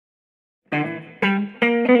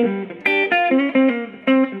Hi,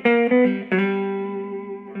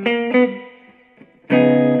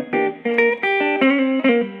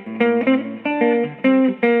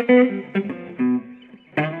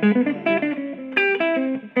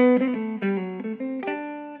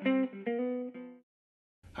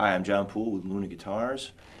 I'm John Poole with Luna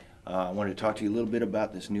Guitars. I wanted to talk to you a little bit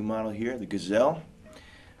about this new model here, the Gazelle.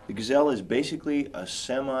 The Gazelle is basically a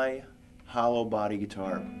semi-hollow body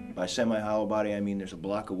guitar. By semi-hollow body, I mean there's a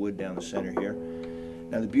block of wood down the center here.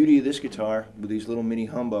 Now the beauty of this guitar with these little mini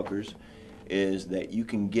humbuckers is that you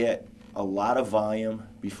can get a lot of volume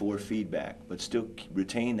before feedback, but still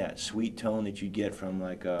retain that sweet tone that you get from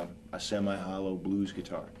like a semi-hollow blues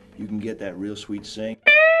guitar. You can get that real sweet sing,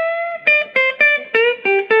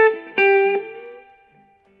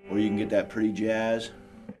 or you can get that pretty jazz.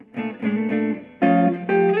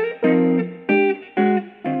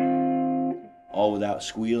 All without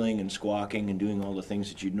squealing and squawking and doing all the things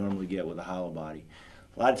that you'd normally get with a hollow body.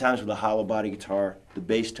 A lot of times with a hollow body guitar, the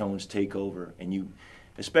bass tones take over, and you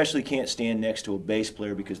especially can't stand next to a bass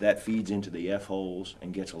player because that feeds into the F holes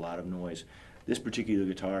and gets a lot of noise. This particular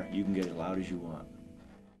guitar, you can get as loud as you want.